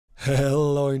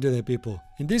Hello Internet people.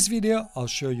 In this video I'll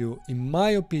show you, in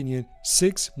my opinion,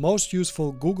 6 most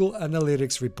useful Google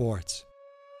Analytics reports.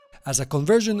 As a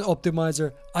conversion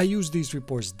optimizer, I use these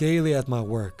reports daily at my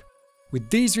work. With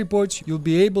these reports, you'll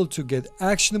be able to get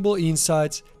actionable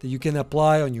insights that you can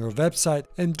apply on your website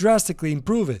and drastically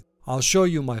improve it. I'll show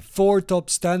you my 4 top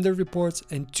standard reports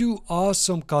and 2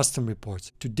 awesome custom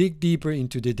reports to dig deeper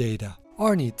into the data.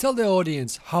 Arnie, tell the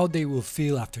audience how they will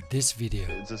feel after this video.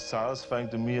 It's as satisfying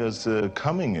to me as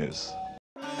coming is.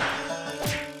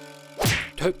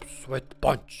 Top sweat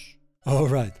punch.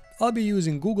 Alright, I'll be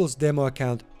using Google's demo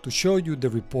account to show you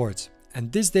the reports.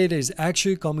 And this data is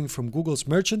actually coming from Google's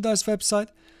merchandise website,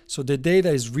 so the data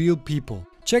is real people.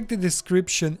 Check the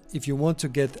description if you want to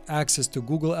get access to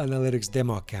Google Analytics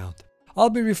demo account. I'll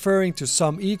be referring to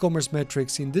some e-commerce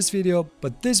metrics in this video,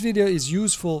 but this video is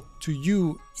useful to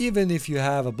you even if you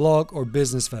have a blog or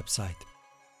business website.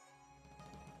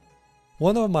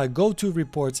 One of my go-to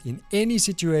reports in any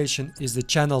situation is the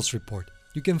channels report.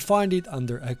 You can find it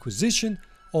under acquisition,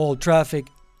 all traffic,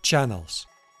 channels.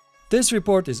 This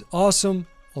report is awesome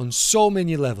on so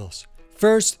many levels.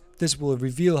 First, this will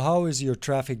reveal how is your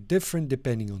traffic different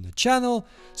depending on the channel.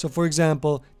 So for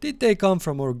example, did they come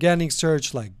from organic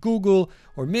search like Google,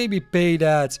 or maybe paid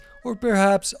ads, or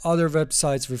perhaps other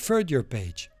websites referred your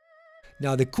page.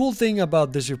 Now the cool thing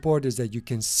about this report is that you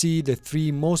can see the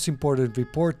 3 most important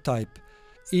report type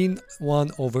in one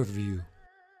overview.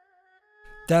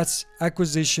 That's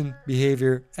acquisition,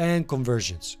 behavior, and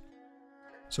conversions.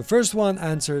 So first one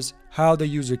answers how the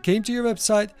user came to your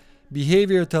website.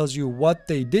 Behavior tells you what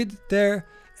they did there,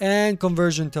 and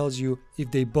conversion tells you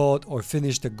if they bought or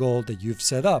finished the goal that you've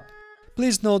set up.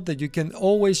 Please note that you can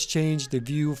always change the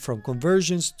view from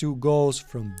conversions to goals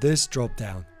from this drop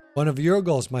down. One of your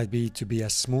goals might be to be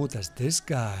as smooth as this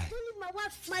guy. My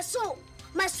wife, my soul,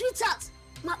 my sweetheart,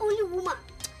 my only woman.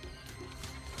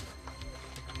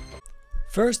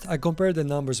 First, I compare the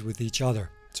numbers with each other.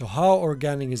 So how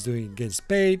organic is doing against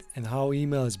paid and how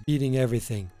email is beating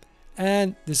everything.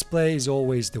 And display is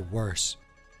always the worst.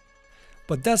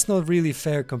 But that's not really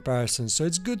fair comparison, so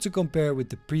it's good to compare with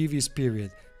the previous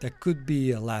period. That could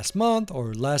be last month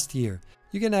or last year.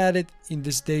 You can add it in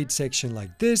this date section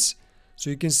like this. So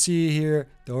you can see here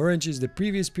the orange is the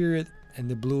previous period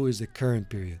and the blue is the current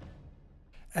period.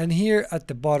 And here at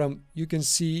the bottom you can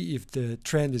see if the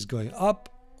trend is going up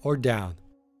or down.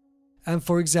 And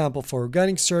for example, for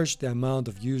organic search, the amount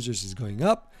of users is going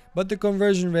up, but the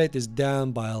conversion rate is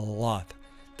down by a lot.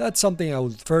 That's something I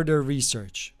would further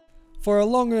research. For a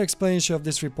longer explanation of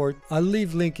this report, I'll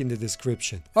leave link in the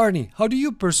description. Arnie, how do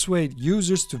you persuade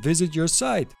users to visit your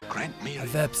site? Grant me A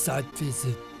website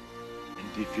visit.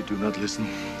 And if you do not listen,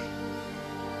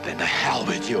 then the hell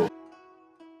with you.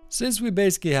 Since we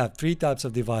basically have 3 types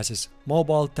of devices,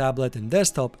 mobile, tablet, and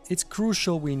desktop, it's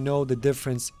crucial we know the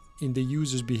difference in the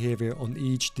user's behavior on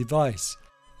each device.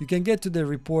 You can get to the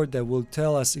report that will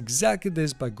tell us exactly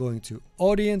this by going to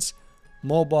Audience,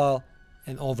 Mobile,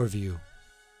 and Overview.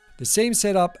 The same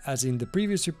setup as in the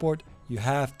previous report, you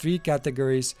have 3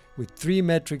 categories with 3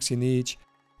 metrics in each.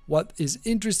 What is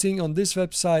interesting on this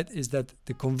website is that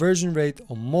the conversion rate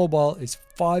on mobile is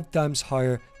 5 times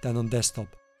higher than on desktop.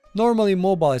 Normally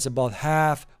mobile is about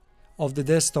half of the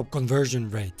desktop conversion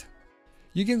rate.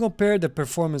 You can compare the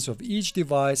performance of each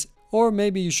device, or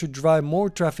maybe you should drive more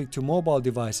traffic to mobile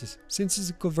devices since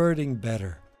it's converting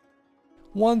better.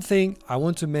 One thing I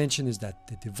want to mention is that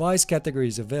the device category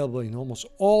is available in almost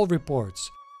all reports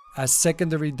as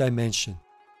secondary dimension.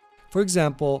 For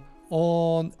example,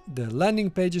 on the landing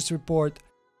pages report,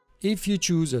 if you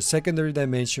choose a secondary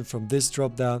dimension from this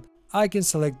drop-down, I can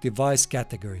select device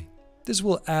category. This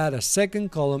will add a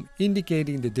second column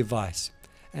indicating the device.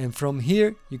 And from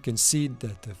here you can see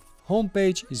that the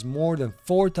homepage is more than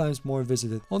 4 times more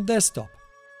visited on desktop.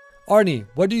 Arnie,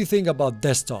 what do you think about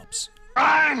desktops?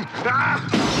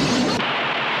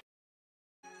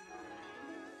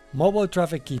 Mobile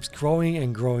traffic keeps growing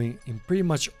and growing in pretty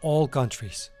much all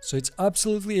countries, so it's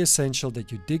absolutely essential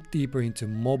that you dig deeper into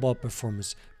mobile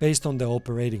performance based on the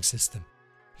operating system.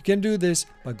 You can do this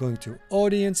by going to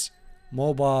Audience,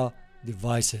 Mobile,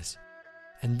 Devices,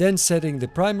 and then setting the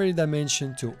primary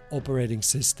dimension to operating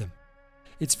system.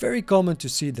 It's very common to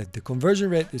see that the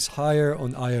conversion rate is higher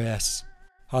on iOS.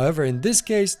 However, in this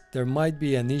case, there might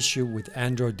be an issue with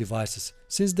Android devices,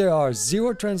 since there are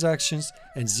 0 transactions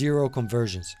and 0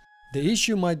 conversions. The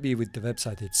issue might be with the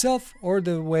website itself or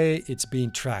the way it's being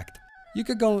tracked. You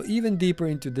can go even deeper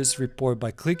into this report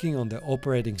by clicking on the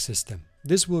operating system.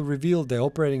 This will reveal the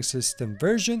operating system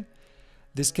version.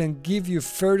 This can give you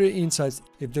further insights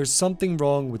if there's something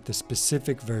wrong with the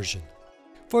specific version.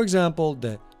 For example,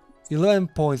 the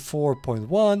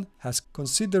 11.4.1 has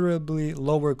considerably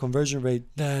lower conversion rate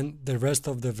than the rest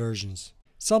of the versions.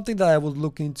 Something that I would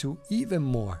look into even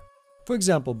more. For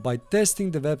example, by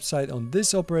testing the website on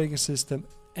this operating system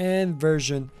and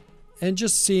version and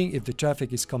just seeing if the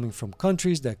traffic is coming from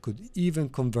countries that could even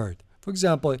convert. For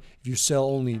example, if you sell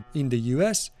only in the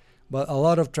US, but a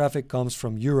lot of traffic comes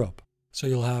from Europe. So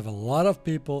you'll have a lot of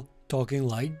people talking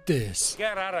like this.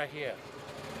 Get out of here.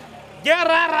 Get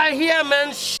out of here,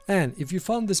 man. And if you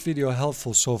found this video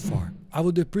helpful so far, I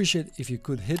would appreciate if you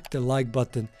could hit the like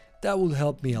button. That would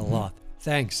help me a lot.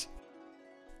 Thanks.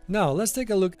 Now let's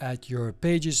take a look at your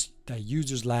pages that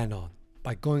users land on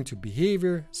by going to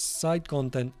Behavior, Site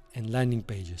Content, and Landing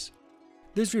Pages.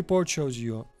 This report shows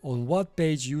you on what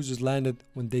page users landed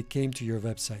when they came to your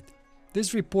website.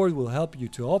 This report will help you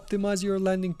to optimize your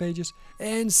landing pages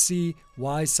and see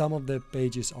why some of the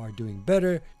pages are doing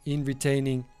better in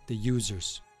retaining the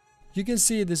users. You can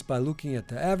see this by looking at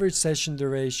the average session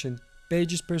duration,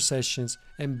 pages per sessions,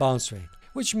 and bounce rate,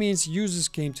 which means users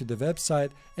came to the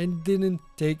website and didn't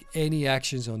take any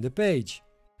actions on the page.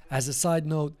 As a side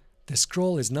note, the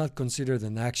scroll is not considered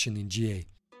an action in GA.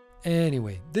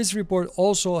 Anyway, this report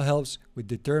also helps with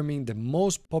determining the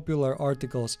most popular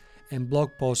articles and blog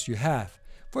posts you have.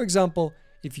 For example,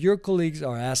 if your colleagues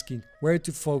are asking where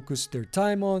to focus their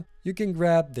time on, you can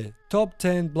grab the top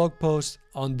 10 blog posts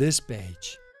on this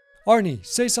page. Arnie,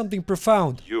 say something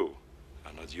profound. You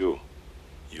are not you.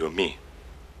 You're me.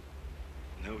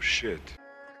 No shit.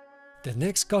 The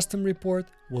next custom report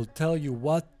will tell you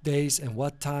what days and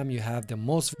what time you have the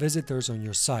most visitors on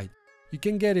your site. You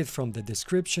can get it from the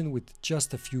description with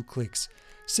just a few clicks.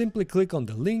 Simply click on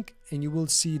the link and you will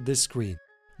see this screen.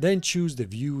 Then choose the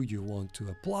view you want to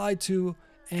apply to,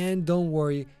 and don't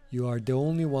worry, you are the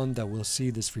only one that will see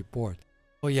this report.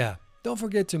 Oh yeah, don't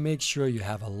forget to make sure you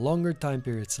have a longer time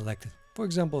period selected. For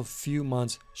example, a few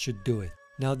months should do it.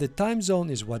 Now the time zone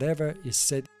is whatever is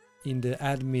set in the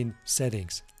admin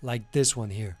settings, like this one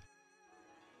here.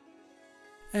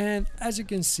 And as you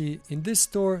can see, in this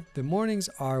store, the mornings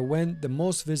are when the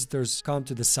most visitors come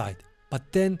to the site. But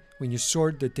then, when you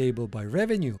sort the table by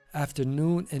revenue,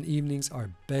 afternoon and evenings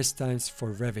are best times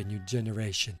for revenue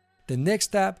generation. The next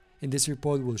tab in this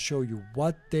report will show you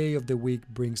what day of the week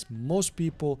brings most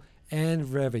people and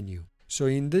revenue. So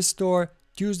in this store,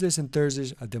 Tuesdays and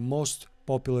Thursdays are the most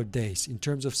popular days in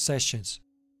terms of sessions.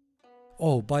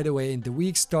 Oh, by the way, the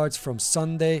week starts from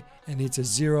Sunday and it's a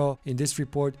 0 in this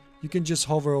report. You can just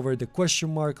hover over the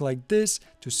question mark like this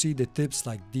to see the tips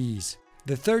like these.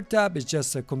 The third tab is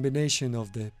just a combination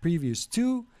of the previous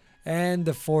two, and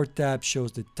the fourth tab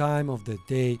shows the time of the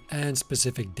day and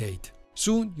specific date.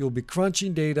 Soon you'll be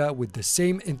crunching data with the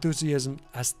same enthusiasm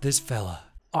as this fella.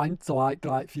 1, 2,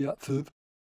 3, 4, 5,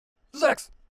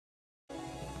 6.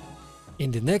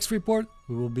 In the next report,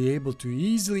 we will be able to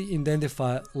easily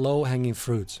identify low-hanging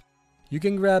fruits. You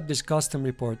can grab this custom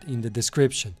report in the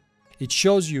description. It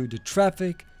shows you the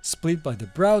traffic split by the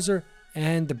browser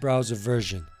and the browser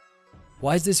version.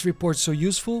 Why is this report so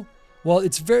useful? Well,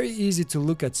 it's very easy to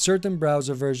look at certain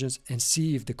browser versions and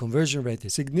see if the conversion rate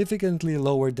is significantly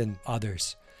lower than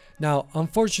others. Now,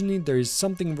 unfortunately, there is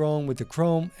something wrong with the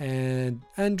Chrome and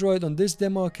Android on this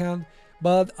demo account,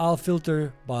 but I'll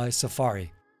filter by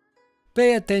Safari.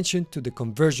 Pay attention to the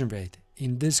conversion rate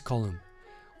in this column.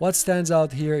 What stands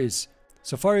out here is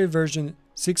Safari version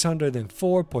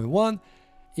 604.1.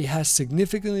 It has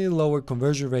significantly lower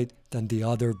conversion rate than the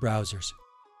other browsers.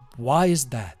 Why is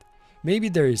that? Maybe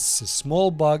there is a small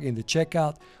bug in the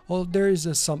checkout, or there is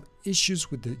some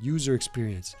issues with the user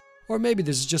experience, or maybe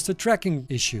this is just a tracking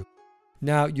issue.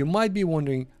 Now you might be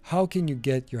wondering, how can you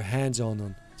get your hands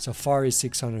on Safari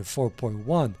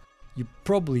 604.1? You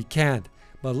probably can't,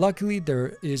 but luckily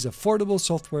there is affordable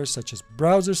software such as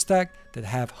Browser Stack that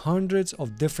have hundreds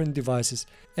of different devices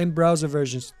and browser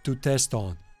versions to test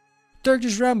on.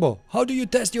 Turkish Rambo, how do you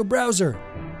test your browser?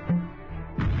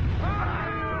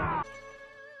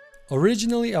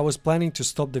 Originally, I was planning to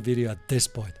stop the video at this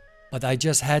point, but I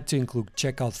just had to include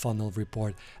Checkout Funnel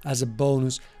Report as a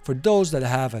bonus for those that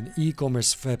have an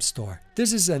e-commerce web store.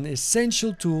 This is an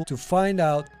essential tool to find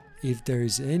out if there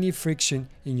is any friction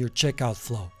in your checkout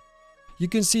flow. You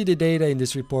can see the data in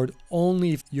this report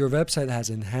only if your website has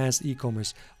enhanced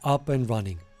e-commerce up and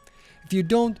running. If you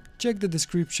don't, check the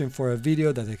description for a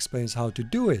video that explains how to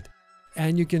do it.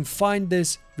 And you can find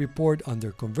this report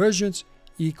under Conversions,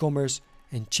 E-commerce,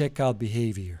 and Checkout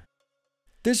Behavior.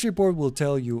 This report will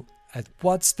tell you at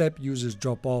what step users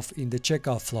drop off in the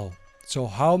checkout flow. So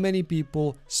how many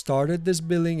people started this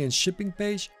billing and shipping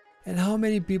page, and how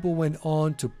many people went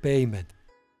on to payment,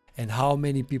 and how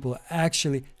many people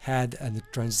actually had a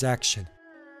transaction.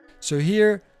 So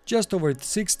here, just over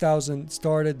 6,000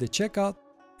 started the checkout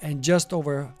and just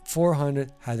over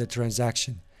 400 had a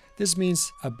transaction. This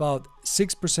means about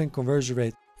 6% conversion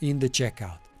rate in the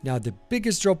checkout. Now the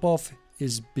biggest drop off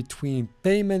is between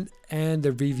payment and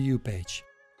the review page.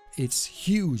 It's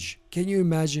huge. Can you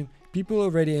imagine? People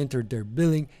already entered their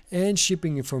billing and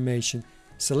shipping information,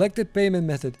 selected payment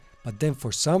method, but then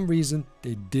for some reason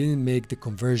they didn't make the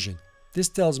conversion. This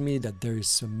tells me that there is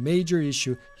some major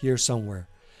issue here somewhere.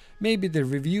 Maybe the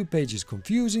review page is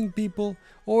confusing people,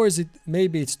 or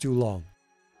maybe it's too long.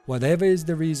 Whatever is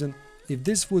the reason, if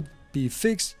this would be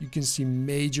fixed, you can see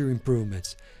major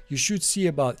improvements. You should see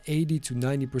about 80 to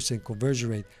 90% conversion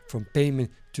rate from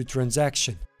payment to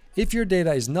transaction. If your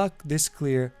data is not this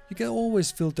clear, you can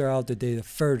always filter out the data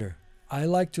further. I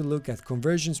like to look at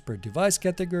conversions per device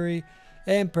category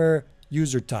and per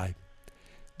user type.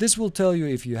 This will tell you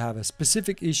if you have a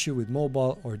specific issue with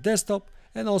mobile or desktop,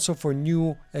 and also for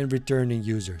new and returning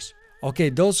users. Okay,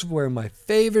 those were my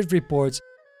favorite reports.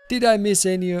 Did I miss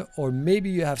any, or maybe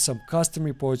you have some custom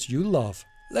reports you love?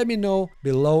 Let me know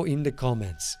below in the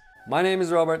comments. My name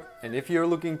is Robert, and if you're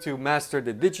looking to master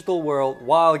the digital world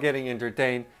while getting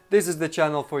entertained, this is the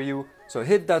channel for you. So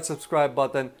hit that subscribe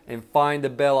button and find the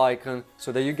bell icon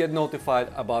so that you get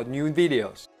notified about new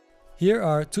videos. Here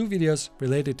are 2 videos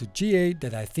related to GA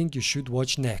that I think you should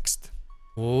watch next.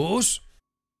 Os!